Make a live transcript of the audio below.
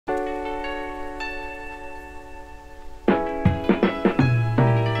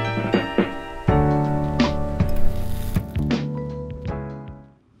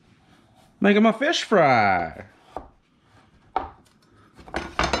Making my fish fry.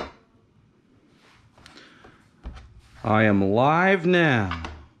 I am live now.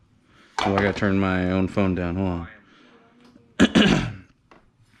 Oh, I gotta turn my own phone down. Hold on.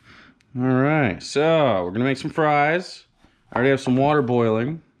 Alright, so we're gonna make some fries. I already have some water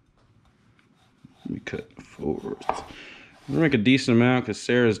boiling. Let me cut forward. I'm gonna make a decent amount because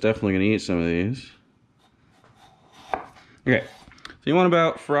Sarah's definitely gonna eat some of these. Okay, so you want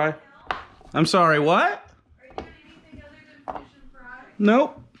about fry? I'm sorry, what? Are you doing anything other than fish and fry?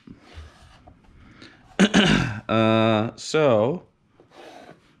 Nope. So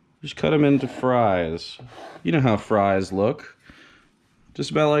just cut them into fries. You know how fries look. Just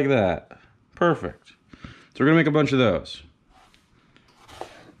about like that. Perfect. So we're gonna make a bunch of those.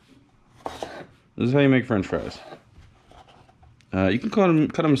 This is how you make French fries. You can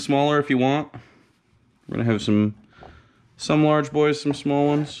cut them smaller if you want. We're gonna have some large boys, some small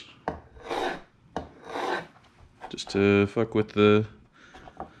ones. Just to fuck with the,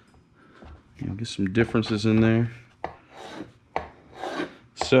 get some differences in there.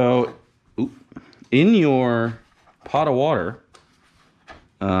 So, in your pot of water,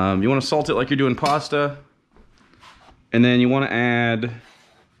 you want to salt it like you're doing pasta, and then you want to add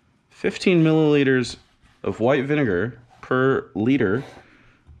 15 milliliters of white vinegar per liter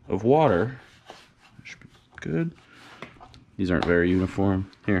of water. Should be good. These aren't very uniform.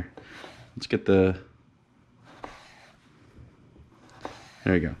 Here, let's get the.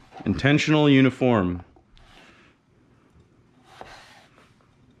 There you go. Intentional uniform.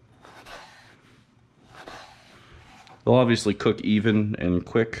 They'll obviously cook even and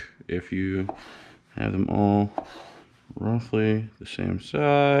quick if you have them all roughly the same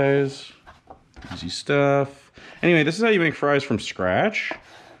size. Easy stuff. Anyway, this is how you make fries from scratch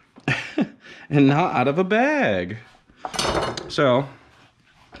and not out of a bag. So,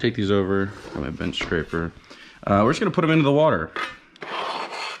 take these over on my bench scraper. We're just gonna put them into the water.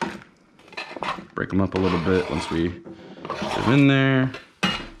 Break them up a little bit once we get them in there.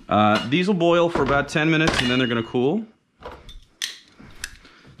 These will boil for about 10 minutes and then they're gonna cool.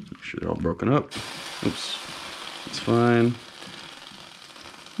 Make sure they're all broken up. Oops, that's fine.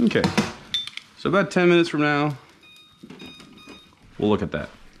 Okay, so about 10 minutes from now, we'll look at that.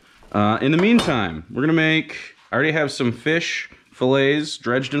 In the meantime, we're gonna make, I already have some fish fillets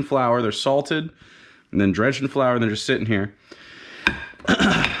dredged in flour. They're salted and then dredged in flour and they're just sitting here.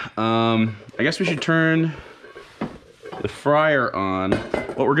 I guess we should turn the fryer on.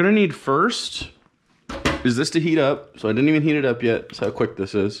 What we're gonna need first is this to heat up. So I didn't even heat it up yet. That's how quick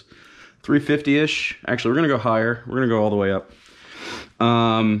this is. 350-ish. Actually, we're gonna go higher. We're gonna go all the way up.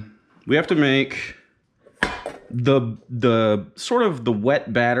 We have to make the sort of the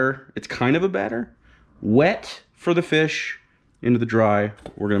wet batter. It's kind of a batter. Wet for the fish, into the dry.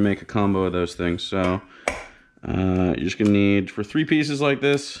 We're gonna make a combo of those things. So you're just gonna need, for 3 pieces like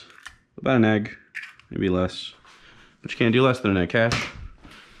this, about an egg, maybe less. But you can't do less than an egg, Cash.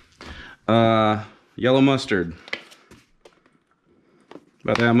 Yellow mustard.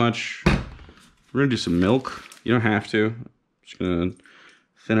 About that much. We're gonna do some milk. You don't have to. Just gonna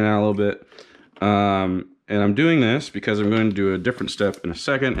thin it out a little bit. And I'm doing this because I'm going to do a different step in a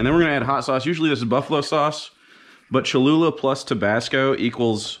second. And then we're gonna add hot sauce. Usually this is buffalo sauce, but Cholula plus Tabasco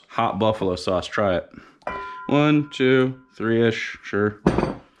equals hot buffalo sauce. Try it. 1, 2, 3-ish, sure.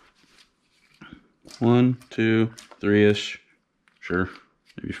 1, 2, 3-ish, sure.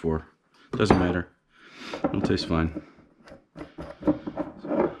 Maybe 4. Doesn't matter. It'll taste fine.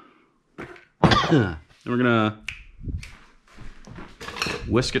 Then we're gonna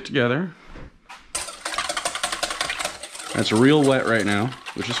whisk it together. That's real wet right now,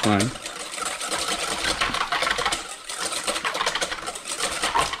 which is fine.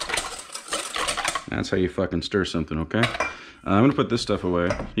 That's how you fucking stir something, okay? I'm gonna put this stuff away.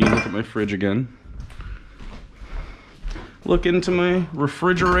 You can look at my fridge again. Look into my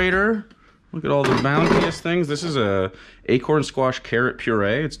refrigerator. Look at all the bounteous things. This is a acorn squash carrot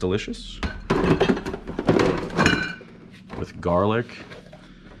puree. It's delicious. With garlic.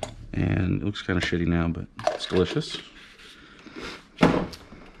 And it looks kind of shitty now, but it's delicious.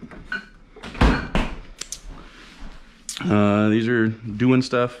 These are doing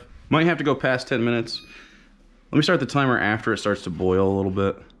stuff. Might have to go past 10 minutes. Let me start the timer after it starts to boil a little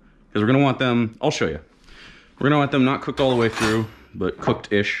bit. Because we're gonna want them, I'll show you. We're gonna want them not cooked all the way through, but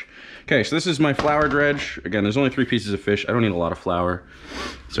cooked-ish. Okay, so this is my flour dredge. Again, there's only 3 pieces of fish. I don't need a lot of flour.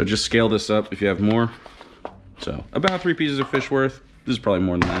 So just scale this up if you have more. So about 3 pieces of fish worth. This is probably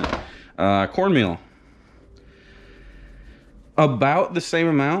more than that. Cornmeal. About the same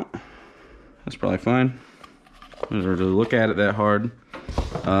amount. That's probably fine. I don't have to look at it that hard.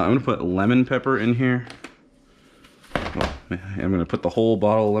 I'm gonna put lemon pepper in here. Oh, I'm gonna put the whole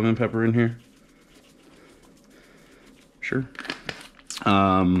bottle of lemon pepper in here. Sure.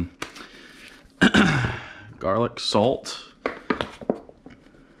 Garlic, salt.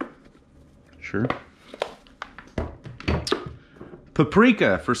 Sure.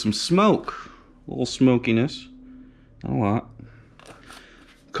 Paprika for some smoke. A little smokiness. Not a lot.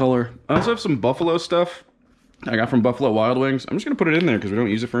 Color. I also have some buffalo stuff I got from Buffalo Wild Wings. I'm just gonna put it in there because we don't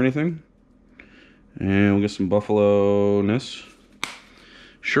use it for anything. And we'll get some buffalo-ness.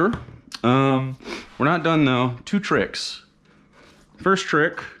 Sure. We're not done though. 2 tricks. First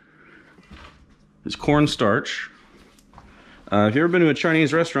trick is cornstarch. If you've ever been to a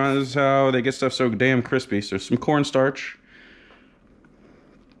Chinese restaurant, this is how they get stuff so damn crispy. So some cornstarch.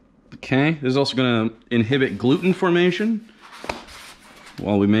 Okay, this is also gonna inhibit gluten formation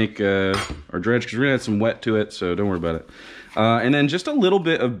while we make our dredge, because we're gonna add some wet to it, so don't worry about it. And then just a little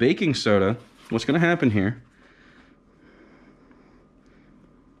bit of baking soda. What's gonna happen here?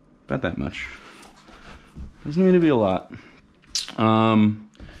 About that much. Doesn't need to be a lot.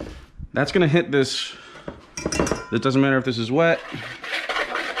 That's gonna hit this. It doesn't matter if this is wet.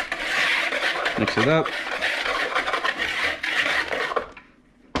 Mix it up.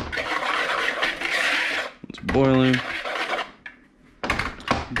 It's boiling.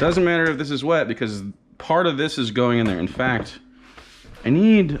 Doesn't matter if this is wet because part of this is going in there. In fact, I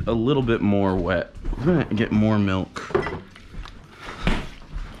need a little bit more wet. I'm gonna get more milk.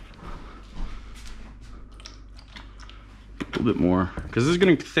 A little bit more, because this is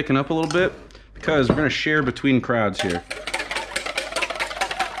gonna thicken up a little bit because we're gonna share between crowds here.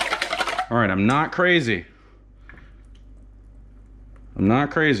 All right, I'm not crazy. I'm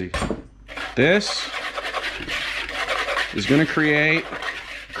not crazy. This is gonna create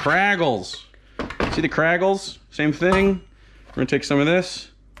Kraggles. See the Kraggles? Same thing. We're gonna take some of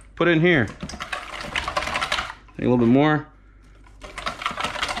this, put it in here. Take a little bit more.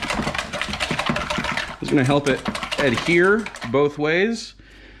 This is gonna help it adhere both ways.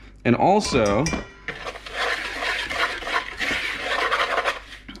 And also,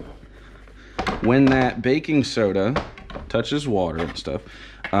 when that baking soda touches water and stuff,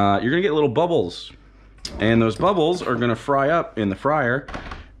 you're gonna get little bubbles. And those bubbles are gonna fry up in the fryer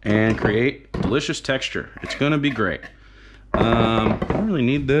and create delicious texture. It's gonna be great. I don't really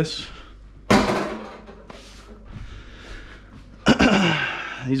need this.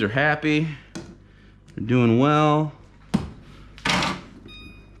 These are happy. They're doing well.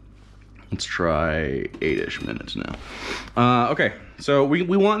 Let's try 8-ish minutes now. Okay, so we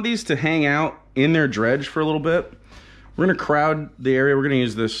want these to hang out in their dredge for a little bit. We're gonna crowd the area. We're gonna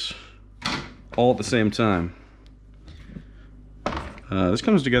use this all at the same time. This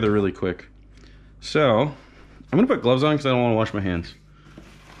comes together really quick. So, I'm gonna put gloves on because I don't want to wash my hands.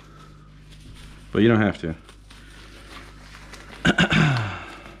 But you don't have to.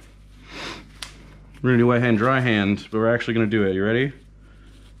 We're gonna do wet hand, dry hand, but we're actually gonna do it. You ready?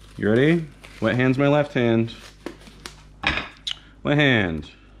 You ready? Wet hand's my left hand. Wet hand.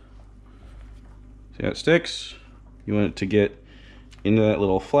 See how it sticks? You want it to get into that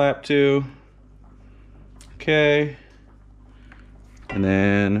little flap too. Okay. And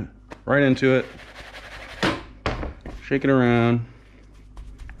then right into it. Shake it around.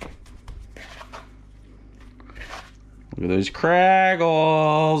 Look at those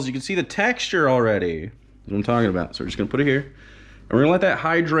Kraggles. You can see the texture already. That's what I'm talking about. So we're just gonna put it here. And we're gonna let that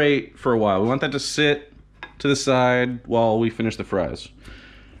hydrate for a while. We want that to sit to the side while we finish the fries.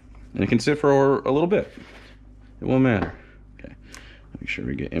 And it can sit for a little bit. It won't matter. Okay. Make sure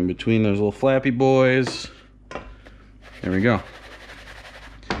we get in between those little flappy boys. There we go.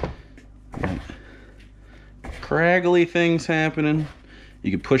 Craggly things happening.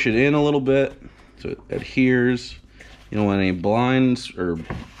 You can push it in a little bit so it adheres. You don't want any blank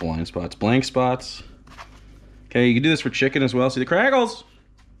spots. Okay, you can do this for chicken as well. See the Kraggles?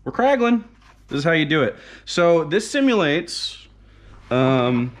 We're craggling. This is how you do it. So this simulates,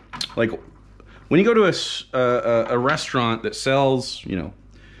 like when you go to a restaurant that sells, you know,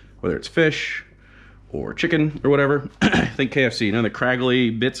 whether it's fish or chicken or whatever, think KFC, you know, the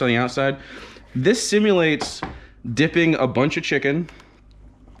craggly bits on the outside. This simulates dipping a bunch of chicken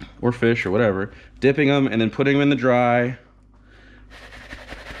or fish or whatever, dipping them and then putting them in the dry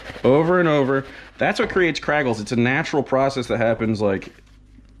over and over. That's what creates Kraggles. It's a natural process that happens like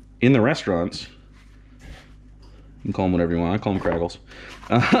in the restaurants. You can call them whatever you want. I call them Kraggles.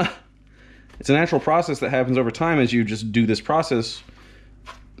 It's a natural process that happens over time as you just do this process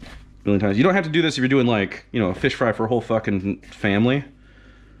a million times. You don't have to do this if you're doing like, you know, a fish fry for a whole fucking family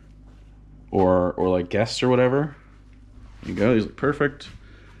or like guests or whatever. There you go. These look perfect.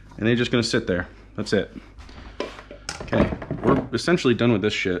 and they're just gonna sit there. That's it. Okay, we're essentially done with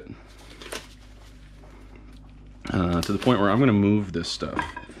this shit. To the point where I'm gonna move this stuff.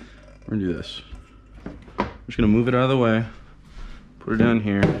 We're gonna do this. I'm just gonna move it out of the way, put it down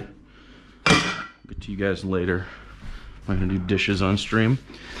here. Get to you guys later. I'm gonna do dishes on stream.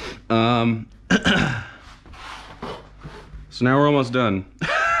 So now we're almost done.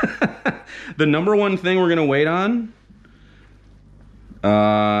 The number one thing we're gonna wait on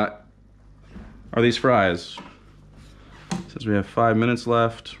are these fries. Since we have 5 minutes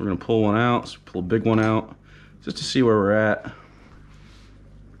left, we're gonna pull one out. So pull a big one out, just to see where we're at.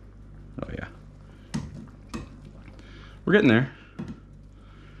 Oh yeah, we're getting there.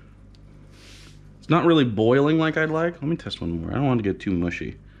 It's not really boiling like I'd like. Let me test one more. I don't want it to get too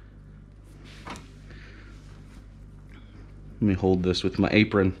mushy. Let me hold this with my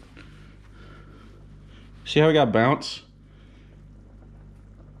apron. See how we got bounce?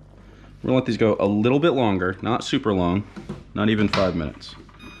 We're gonna let these go a little bit longer, not super long, not even 5 minutes.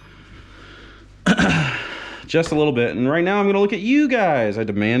 Just a little bit. And right now I'm gonna look at you guys. I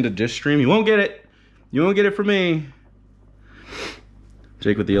demand a dish stream. You won't get it. You won't get it from me.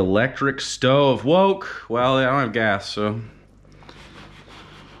 Jake with the electric stove. Woke. Well, I don't have gas, so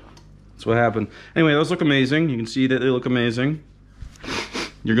that's what happened. Anyway, those look amazing. You can see that they look amazing.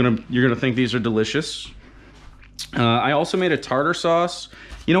 You're gonna think these are delicious. I also made a tartar sauce.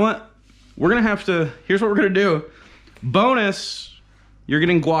 You know what? We're gonna have to. Here's what we're gonna do. Bonus. You're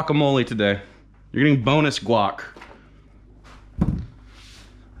getting guacamole today. You're getting bonus guac.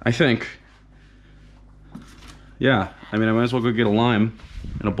 I think. Yeah. I mean, I might as well go get a lime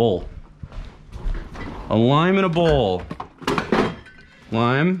in a bowl. A lime in a bowl.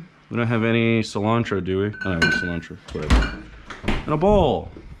 Lime. We don't have any cilantro, do we? I don't have any cilantro. Whatever. In a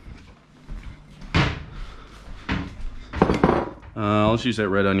bowl. Let's use that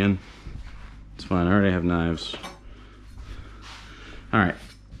red onion. It's fine. I already have knives. All right.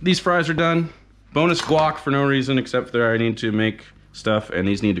 These fries are done. Bonus guac for no reason except that I need to make stuff and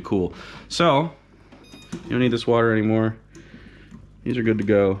these need to cool. So, you don't need this water anymore. These are good to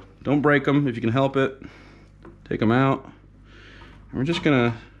go. Don't break them if you can help it. Take them out. And we're just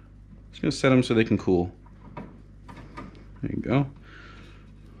gonna set them so they can cool. There you go.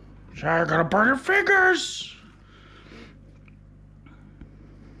 Sorry, I gotta burn your fingers.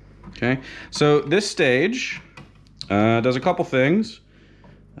 Okay, so this stage does a couple things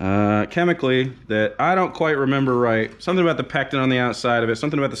chemically that I don't quite remember right. Something about the pectin on the outside of it,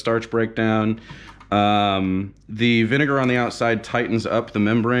 something about the starch breakdown. The vinegar on the outside tightens up the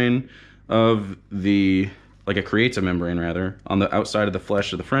membrane of the, like it creates a membrane rather, on the outside of the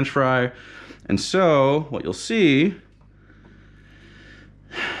flesh of the French fry. And so what you'll see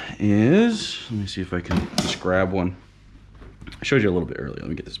is, let me see if I can just grab one. I showed you a little bit earlier. Let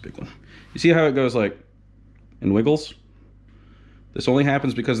me get this big one. You see how it goes like and wiggles? This only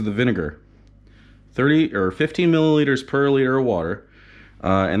happens because of the vinegar. 30 or 15 milliliters per liter of water,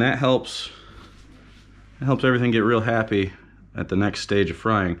 and that helps everything get real happy at the next stage of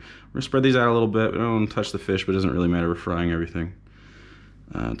frying. We're gonna spread these out a little bit. We don't want to touch the fish, but it doesn't really matter. We're frying everything.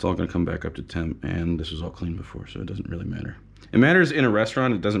 It's all gonna come back up to temp, and this was all cleaned before, so it doesn't really matter. It matters in a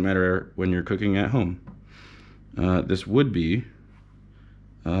restaurant. It doesn't matter when you're cooking at home. This would be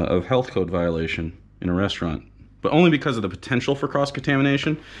of health code violation in a restaurant, but only because of the potential for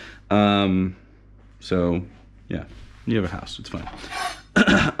cross-contamination. So, yeah, you have a house, it's fine.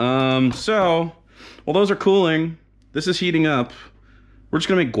 So, while those are cooling, this is heating up. We're just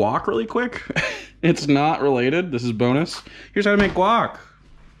gonna make guac really quick. It's not related, this is bonus. Here's how to make guac.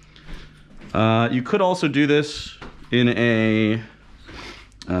 You could also do this in a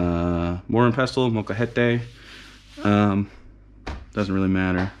more and pestle, molcajete. Doesn't really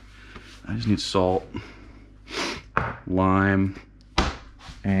matter. I just need salt, lime,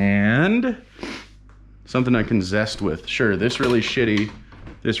 and something I can zest with. Sure, this really shitty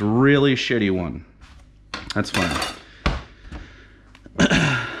one. That's fine.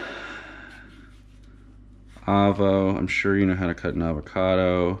 Avo, I'm sure you know how to cut an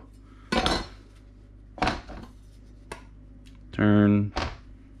avocado. Turn.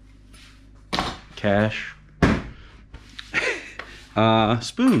 Cash.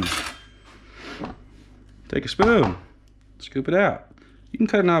 Spoon. Take a spoon. Scoop it out. You can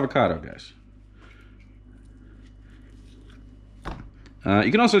cut an avocado, guys.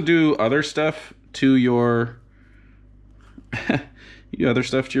 You can also do other stuff to your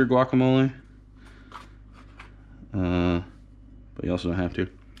guacamole. But you also don't have to.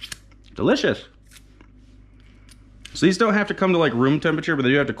 Delicious. So these don't have to come to like room temperature, but they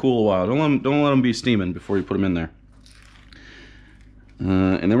do have to cool a while. Don't let them be steaming before you put them in there.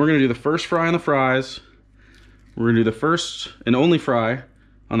 And then we're gonna do the first fry on the fries. We're gonna do the first and only fry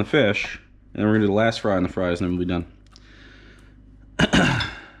on the fish. And then we're gonna do the last fry on the fries, and then we'll be done.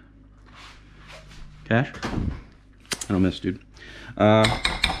 Cash? I don't miss, dude.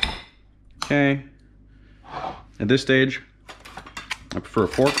 Okay. At this stage, I prefer a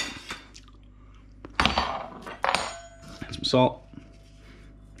fork. And some salt.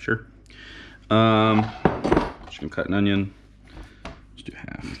 Sure. Just gonna cut an onion. Let's do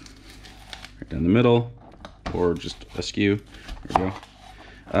half. Right down the middle, or just askew. There we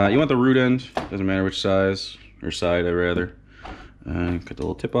go. You want the root end. Doesn't matter which size or side, I'd rather. Cut the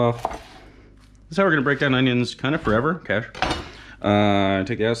little tip off. This is how we're gonna break down onions kind of forever. Cash.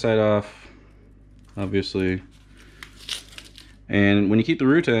 Take the outside off, obviously. And when you keep the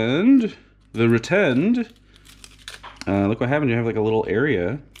root end, look what happens. You have like a little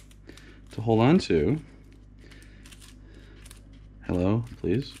area to hold on to. Hello,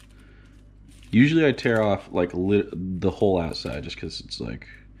 please. Usually I tear off like the whole outside just because it's like,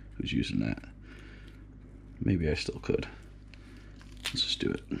 who's using that? Maybe I still could. Let's just do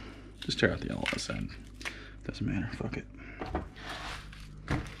it. Just tear out the yellow outside. Doesn't matter, fuck it.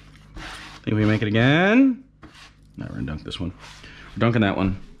 Think we can make it again? No, we're gonna dunk this one. We're dunking that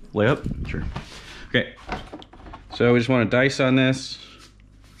one. Lay up? Sure. Okay. So we just want to dice on this.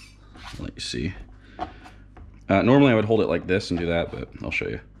 I'll let you see. Normally I would hold it like this and do that, but I'll show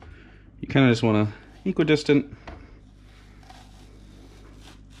you. You kind of just want to equidistant.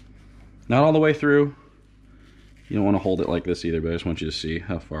 Not all the way through. You don't want to hold it like this either, but I just want you to see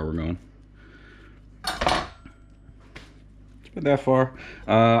how far we're going. It's about that far.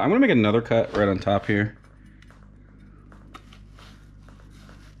 I'm going to make another cut right on top here.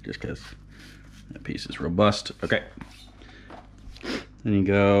 Just because that piece is robust. Okay. Then you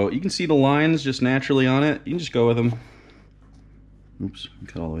go, you can see the lines just naturally on it. You can just go with them. Oops,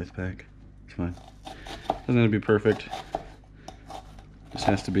 cut all the way to the back. It's fine. Doesn't have to be perfect. Just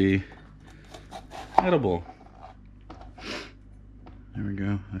has to be edible. There we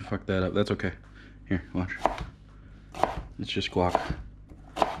go. I fucked that up. That's okay. Here, watch. It's just guac.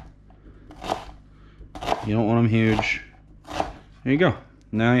 You don't want them huge. There you go.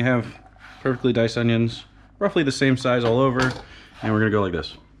 Now you have perfectly diced onions, roughly the same size all over, and we're gonna go like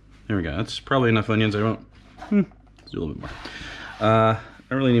this. There we go. That's probably enough onions. I won't. Let's do a little bit more. I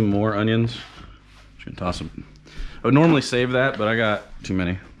don't really need more onions. Just gonna toss them. I would normally save that, but I got too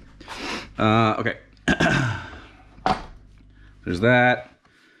many. Okay. There's that.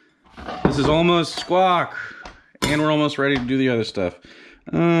 This is almost squawk, and we're almost ready to do the other stuff.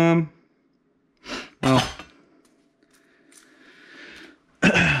 Well,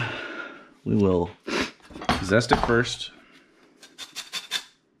 we will zest it first.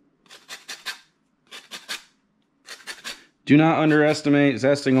 Do not underestimate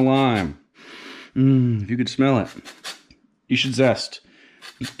zesting a lime. If you could smell it, you should zest.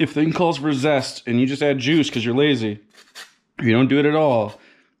 If thing calls for zest and you just add juice because you're lazy, or you don't do it at all,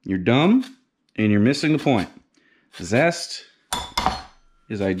 you're dumb and you're missing the point. Zest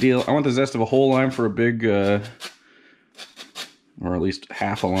is ideal. I want the zest of a whole lime for a big, or at least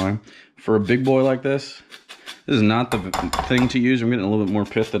half a lime. For a big boy like this, this is not the thing to use. I'm getting a little bit more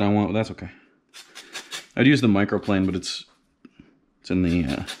pith than I want, but that's okay. I'd use the microplane, but it's in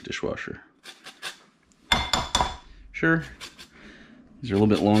the dishwasher. Sure. These are a little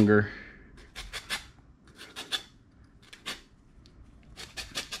bit longer.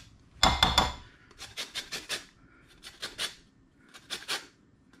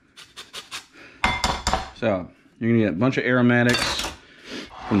 So, you're gonna get a bunch of aromatics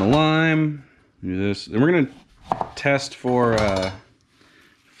from the lime. Do this. Then we're gonna test for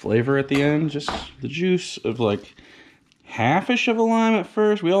flavor at the end. Just the juice of like half-ish of a lime at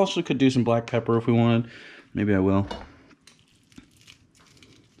first. We also could do some black pepper if we wanted. Maybe I will.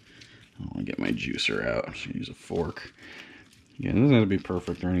 I want to get my juicer out. I'm just gonna use a fork. Yeah, it doesn't have to be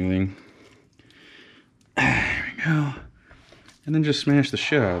perfect or anything. There we go. And then just smash the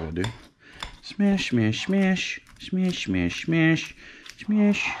shit out of it, dude. Smash, smash, smash, smash, smash, smash,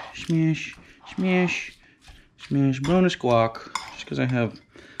 smash, smash, smash, smash. Bonus guac, just because I have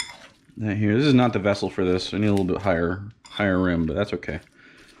that here. This is not the vessel for this. I need a little bit higher rim, but that's okay.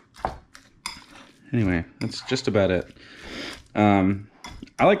 Anyway, that's just about it. I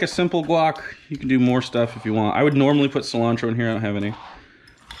like a simple guac. You can do more stuff if you want. I would normally put cilantro in here. I don't have any.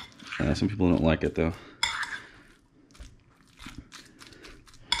 Some people don't like it though.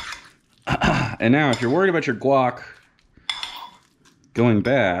 And now, if you're worried about your guac going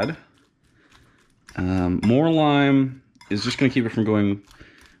bad, more lime is just going to keep it from going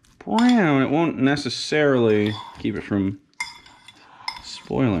brown. It won't necessarily keep it from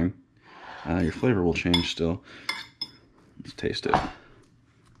boiling. Your flavor will change still. Let's taste it.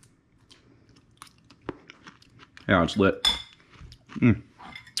 Yeah, it's lit.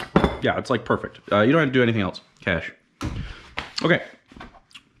 Yeah, it's like perfect. You don't have to do anything else. Cash. Okay.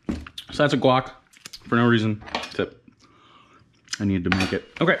 So that's a guac for no reason. Tip. I needed to make it.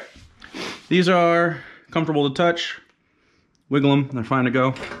 Okay. These are comfortable to touch. Wiggle them. They're fine to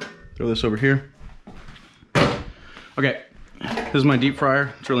go. Throw this over here. Okay. This is my deep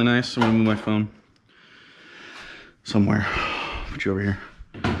fryer. It's really nice. I'm gonna move my phone somewhere. Put you over here.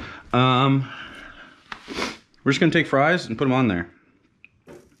 We're just gonna take fries and put them on there.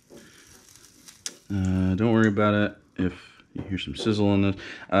 Don't worry about it if you hear some sizzle on this.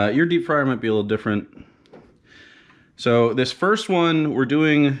 Your deep fryer might be a little different. So this first one, we're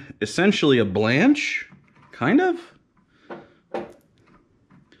doing essentially a blanch, kind of.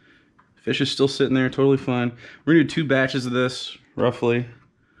 Fish is still sitting there, totally fine. We're gonna do 2 batches of this, roughly.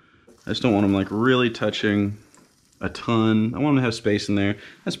 I just don't want them like really touching a ton. I want them to have space in there.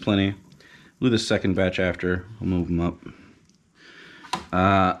 That's plenty. We'll do the second batch after. I'll move them up.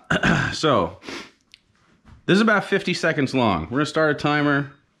 So, this is about 50 seconds long. We're gonna start a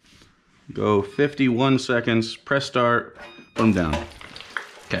timer. Go 51 seconds, press start, put them down.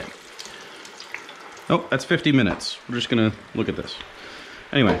 Okay. Oh, that's 50 minutes. We're just gonna look at this.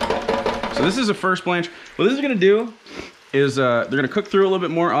 Anyway, so this is a first blanch. What this is gonna do is they're gonna cook through a little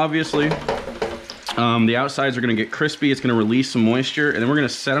bit more, obviously. The outsides are gonna get crispy. It's gonna release some moisture, and then we're gonna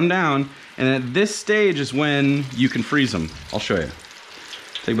set them down. And at this stage is when you can freeze them. I'll show you.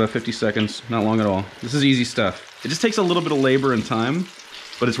 Take about 50 seconds, not long at all. This is easy stuff. It just takes a little bit of labor and time,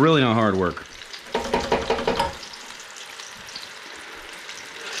 but it's really not hard work.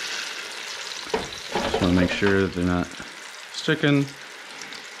 Just wanna make sure that they're not sticking.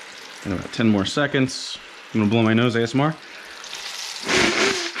 In about 10 more seconds. I'm gonna blow my nose ASMR.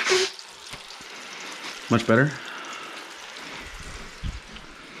 Much better.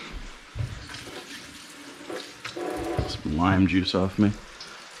 Some lime juice off me.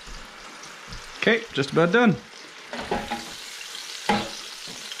 Okay, just about done.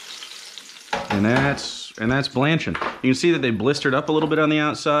 And that's blanching. You can see that they blistered up a little bit on the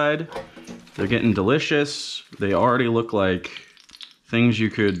outside. They're getting delicious. They already look like things you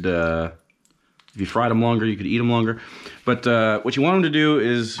could, if you fried them longer, you could eat them longer. But what you want them to do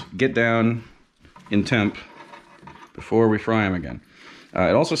is get down in temp before we fry them again.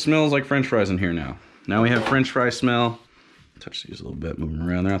 It also smells like French fries in here now. Now we have French fry smell. Touch these a little bit, move them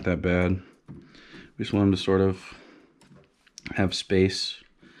around. They're not that bad. We just want them to sort of have space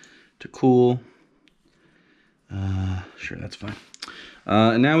to cool. Sure, that's fine.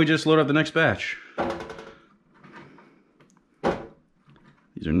 And now we just load up the next batch.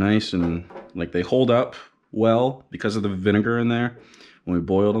 These are nice and like they hold up well because of the vinegar in there. When we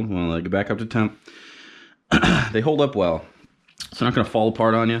boiled them, when I get back up to temp, they hold up well. It's not gonna fall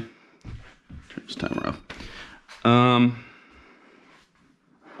apart on you. Turn this timer off.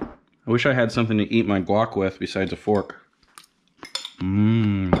 I wish I had something to eat my guac with besides a fork.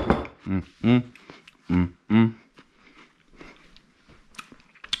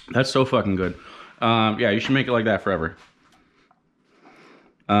 That's so fucking good. Yeah, you should make it like that forever.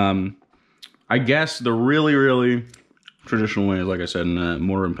 I guess the really, really traditional way is, like I said, in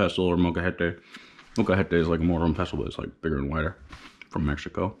mortar and pestle or molcajete. Molcajete is like a mortar and pestle, but it's like bigger and wider from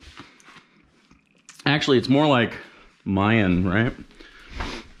Mexico. Actually, it's more like Mayan, right?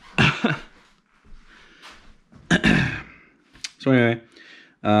 So anyway,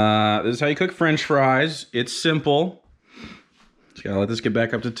 this is how you cook French fries. It's simple. Just gotta let this get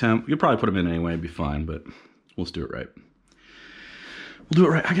back up to temp. You'd probably put them in anyway, it'd be fine, but let's do it right. We'll do it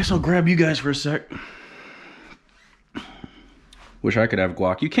right. I guess I'll grab you guys for a sec. Wish I could have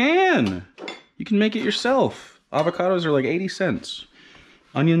guac. You can! You can make it yourself. Avocados are like 80 cents.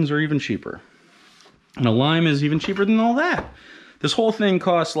 Onions are even cheaper. And a lime is even cheaper than all that. This whole thing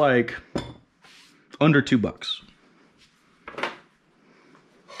costs like under $2.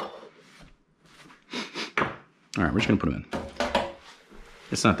 All right, we're just gonna put them in.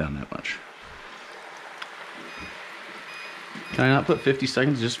 It's not down that much. Can I not put 50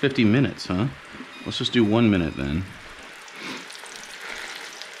 seconds? Just 50 minutes, huh? Let's just do 1 minute then.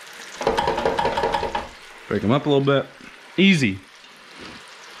 Break them up a little bit. Easy.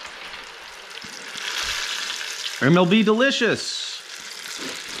 And they'll be delicious.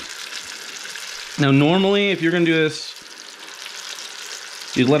 Now, normally, if you're gonna do this,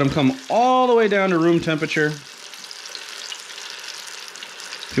 you'd let them come all the way down to room temperature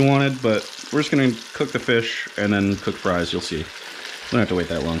if you wanted, but we're just gonna cook the fish and then cook fries, you'll see. We don't have to wait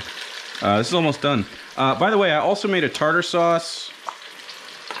that long. This is almost done. By the way, I also made a tartar sauce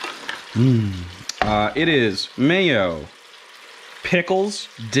It is mayo, pickles,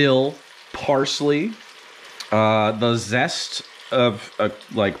 dill, parsley, the zest of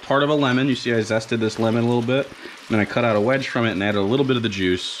like part of a lemon. You see I zested this lemon a little bit. And then I cut out a wedge from it and added a little bit of the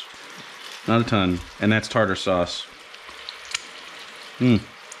juice. Not a ton. And that's tartar sauce. It's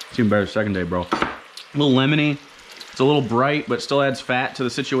even better second day, bro. A little lemony. It's a little bright, but still adds fat to the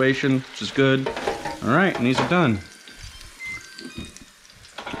situation, which is good. All right, and these are done.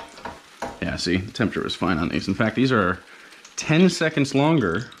 Yeah, see, the temperature was fine on these. In fact, these are 10 seconds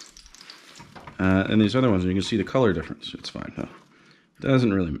longer than these other ones, and you can see the color difference. It's fine, though.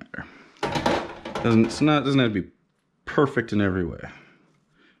 Doesn't really matter. Doesn't have to be perfect in every way,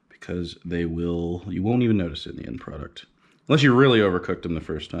 because you won't even notice it in the end product. Unless you really overcooked them the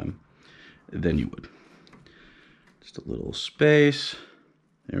first time, then you would. Just a little space.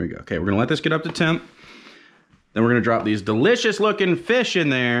 There we go. Okay, we're gonna let this get up to temp. Then we're gonna drop these delicious looking fish in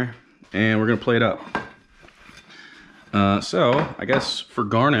there, and we're gonna plate up. So I guess for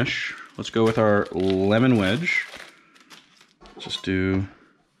garnish, let's go with our lemon wedge. Just do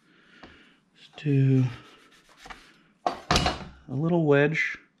a little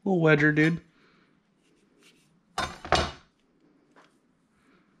wedge, a little wedger, dude.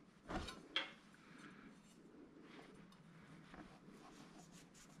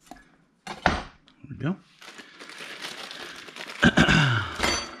 Go.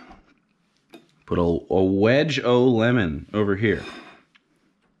 Put a wedge o' lemon over here.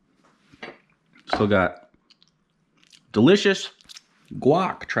 Still got delicious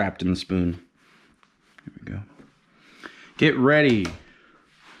guac trapped in the spoon. Here we go. Get ready.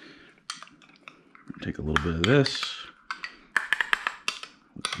 Take a little bit of this.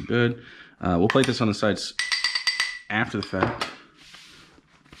 Looking good. We'll plate this on the sides after the fact.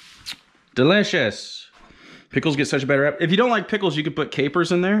 Delicious. Pickles get such a better rep. If you don't like pickles, you could put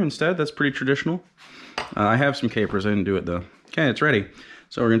capers in there instead. That's pretty traditional. I have some capers. I didn't do it though. Okay, it's ready.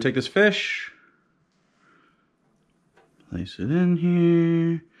 So we're gonna take this fish, place it in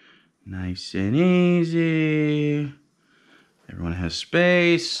here, nice and easy. Everyone has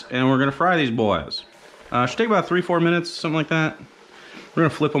space, and we're gonna fry these boys. Should take about 3-4 minutes, something like that. We're gonna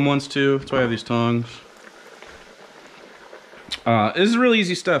flip them once too. That's why I have these tongs. This is really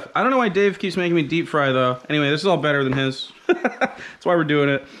easy stuff. I don't know why Dave keeps making me deep fry though. Anyway, this is all better than his. That's why we're doing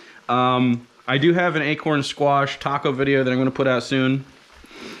it. I do have an acorn squash taco video that I'm going to put out soon.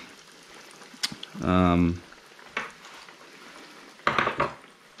 Yeah,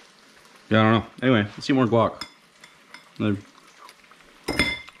 I don't know. Anyway, let's see more guac.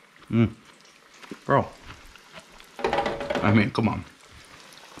 Bro. I mean, come on.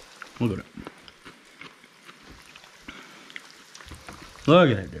 Look at it.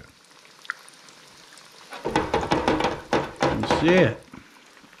 Look at it, dude. You see it.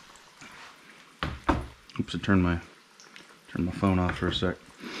 Oops, I turned my phone off for a sec.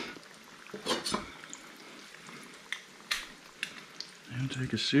 It'll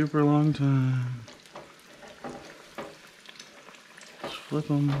take a super long time. Just flip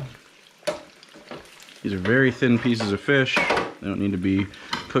them. These are very thin pieces of fish. They don't need to be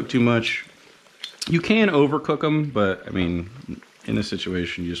cooked too much. You can overcook them, but I mean, in this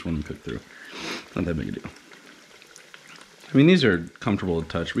situation, you just want them cooked through. Not that big a deal. I mean, these are comfortable to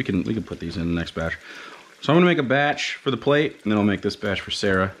touch. We can put these in the next batch. So I'm gonna make a batch for the plate, and then I'll make this batch for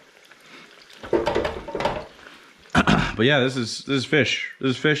Sarah. But yeah, this is fish. This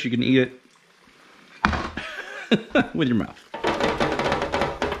is fish. You can eat it with your mouth.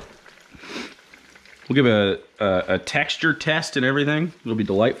 We'll give a texture test and everything. It'll be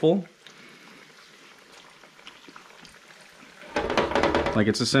delightful. Like,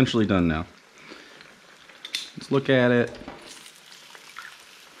 it's essentially done now. Let's look at it.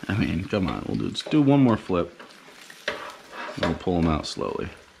 I mean, come on, let's do one more flip. We'll pull them out slowly.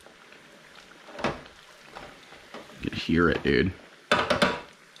 You can hear it, dude.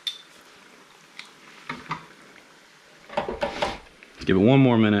 Let's give it one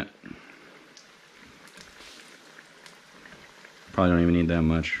more minute. Probably don't even need that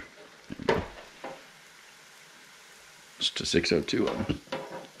much. Just a 602 of them.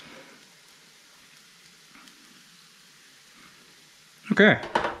 Okay.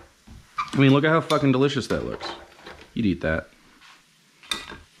 I mean, look at how fucking delicious that looks. You'd eat that.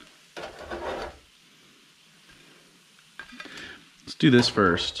 Let's do this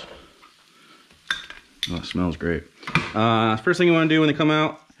first. Oh, it smells great. First thing you want to do when they come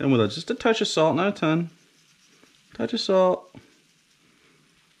out, hit them with just a touch of salt, not a ton. Touch of salt.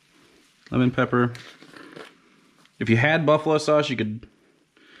 Lemon pepper. If you had buffalo sauce, you could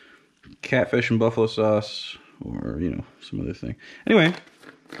catfish and buffalo sauce, or, you know, some other thing. Anyway,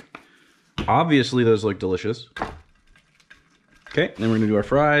 Obviously, those look delicious. Okay, then we're gonna do our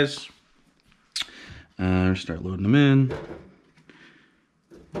fries. Start loading them in.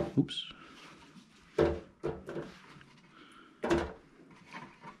 Oops.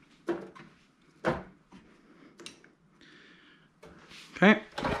 Okay.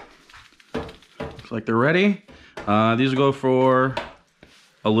 Looks like they're ready. These will go for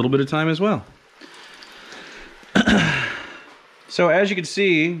a little bit of time as well. So as you can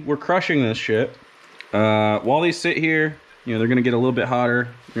see, we're crushing this shit. While these sit here, you know, they're gonna get a little bit hotter.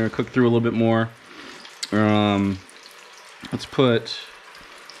 They're gonna cook through a little bit more. Let's put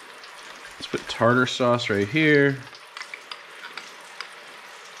tartar sauce right here.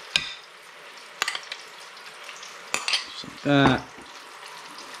 Just like that.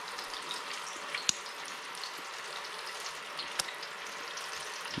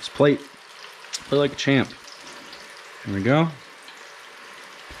 Just plate like a champ. There we go.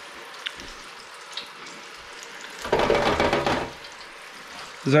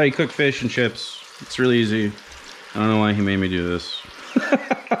 This is how you cook fish and chips. It's really easy. I don't know why he made me do this.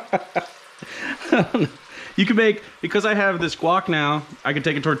 You can make, because I have this guac now, I can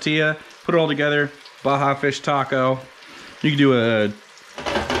take a tortilla, put it all together, Baja fish taco. You can do a,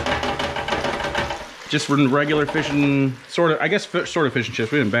 just regular fish and, sort of, I guess sort of fish and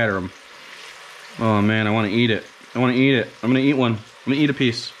chips. We didn't batter them. Oh man, I want to eat it. I want to eat it. I'm going to eat one. I'm going to eat a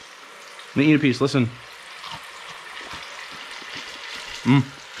piece. I'm going to eat a piece, listen. Mmm.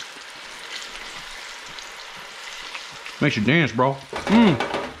 Makes you dance, bro. Mmm.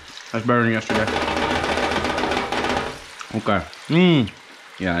 That's better than yesterday. Okay. Mmm.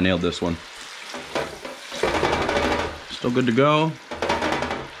 Yeah, I nailed this one. Still good to go.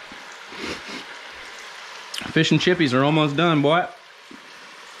 Fish and chippies are almost done, boy.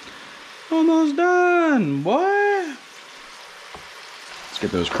 Almost done, boy. Let's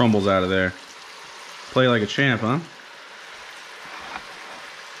get those crumbles out of there. Play like a champ, huh?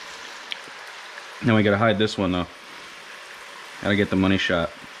 Now we gotta hide this one though. Gotta get the money shot.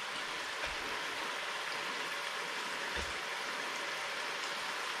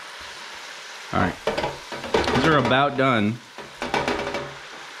 Alright. These are about done.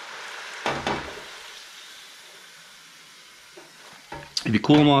 If you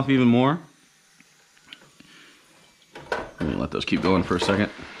cool them off even more, let me let those keep going for a second.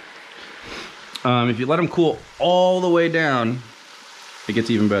 If you let them cool all the way down, it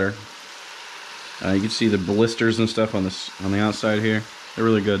gets even better. You can see the blisters and stuff on the outside here. They're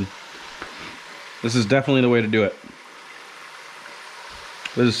really good. This is definitely the way to do it.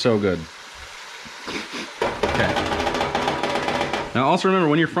 This is so good. Okay. Now also remember,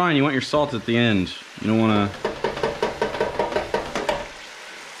 when you're frying, you want your salt at the end. You don't want to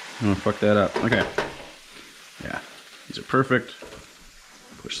fuck that up. Okay. Yeah, these are perfect.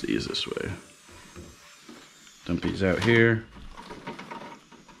 Push these this way. Dump these out here.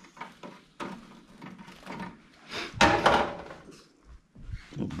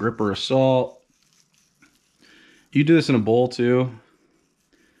 Little gripper of salt. You do this in a bowl too.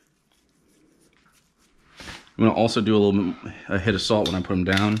 I'm gonna also do a hit of salt when I put them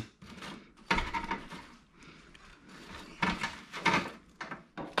down.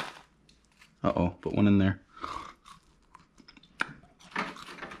 Uh-oh, put one in there.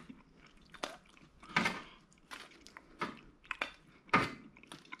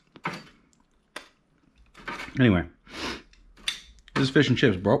 Anyway, this is fish and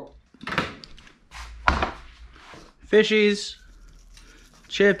chips, bro. Fishies,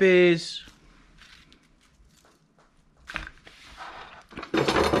 chippies.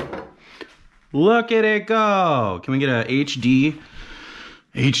 Look at it go. Can we get a HD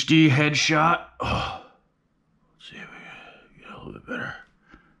headshot? Oh. Let's see if we get a little bit better.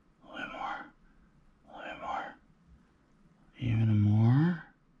 A little bit more. A little bit more. Even more.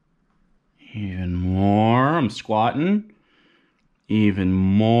 Even more. I'm squatting. Even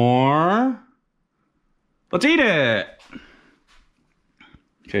more. Let's eat it.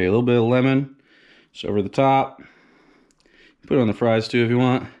 Okay, a little bit of lemon. Just over the top. Put it on the fries too if you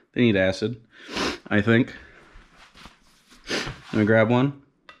want. They need acid, I think. Let me grab one.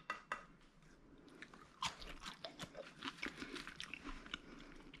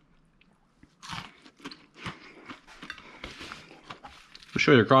 I'll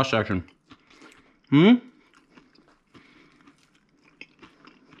show you the cross section.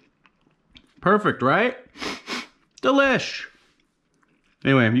 Perfect, right? Delish.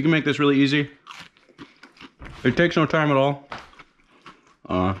 Anyway, you can make this really easy. It takes no time at all.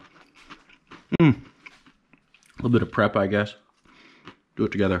 A little bit of prep, I guess. Do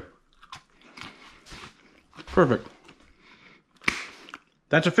it together. Perfect.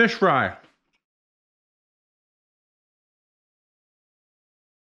 That's a fish fry.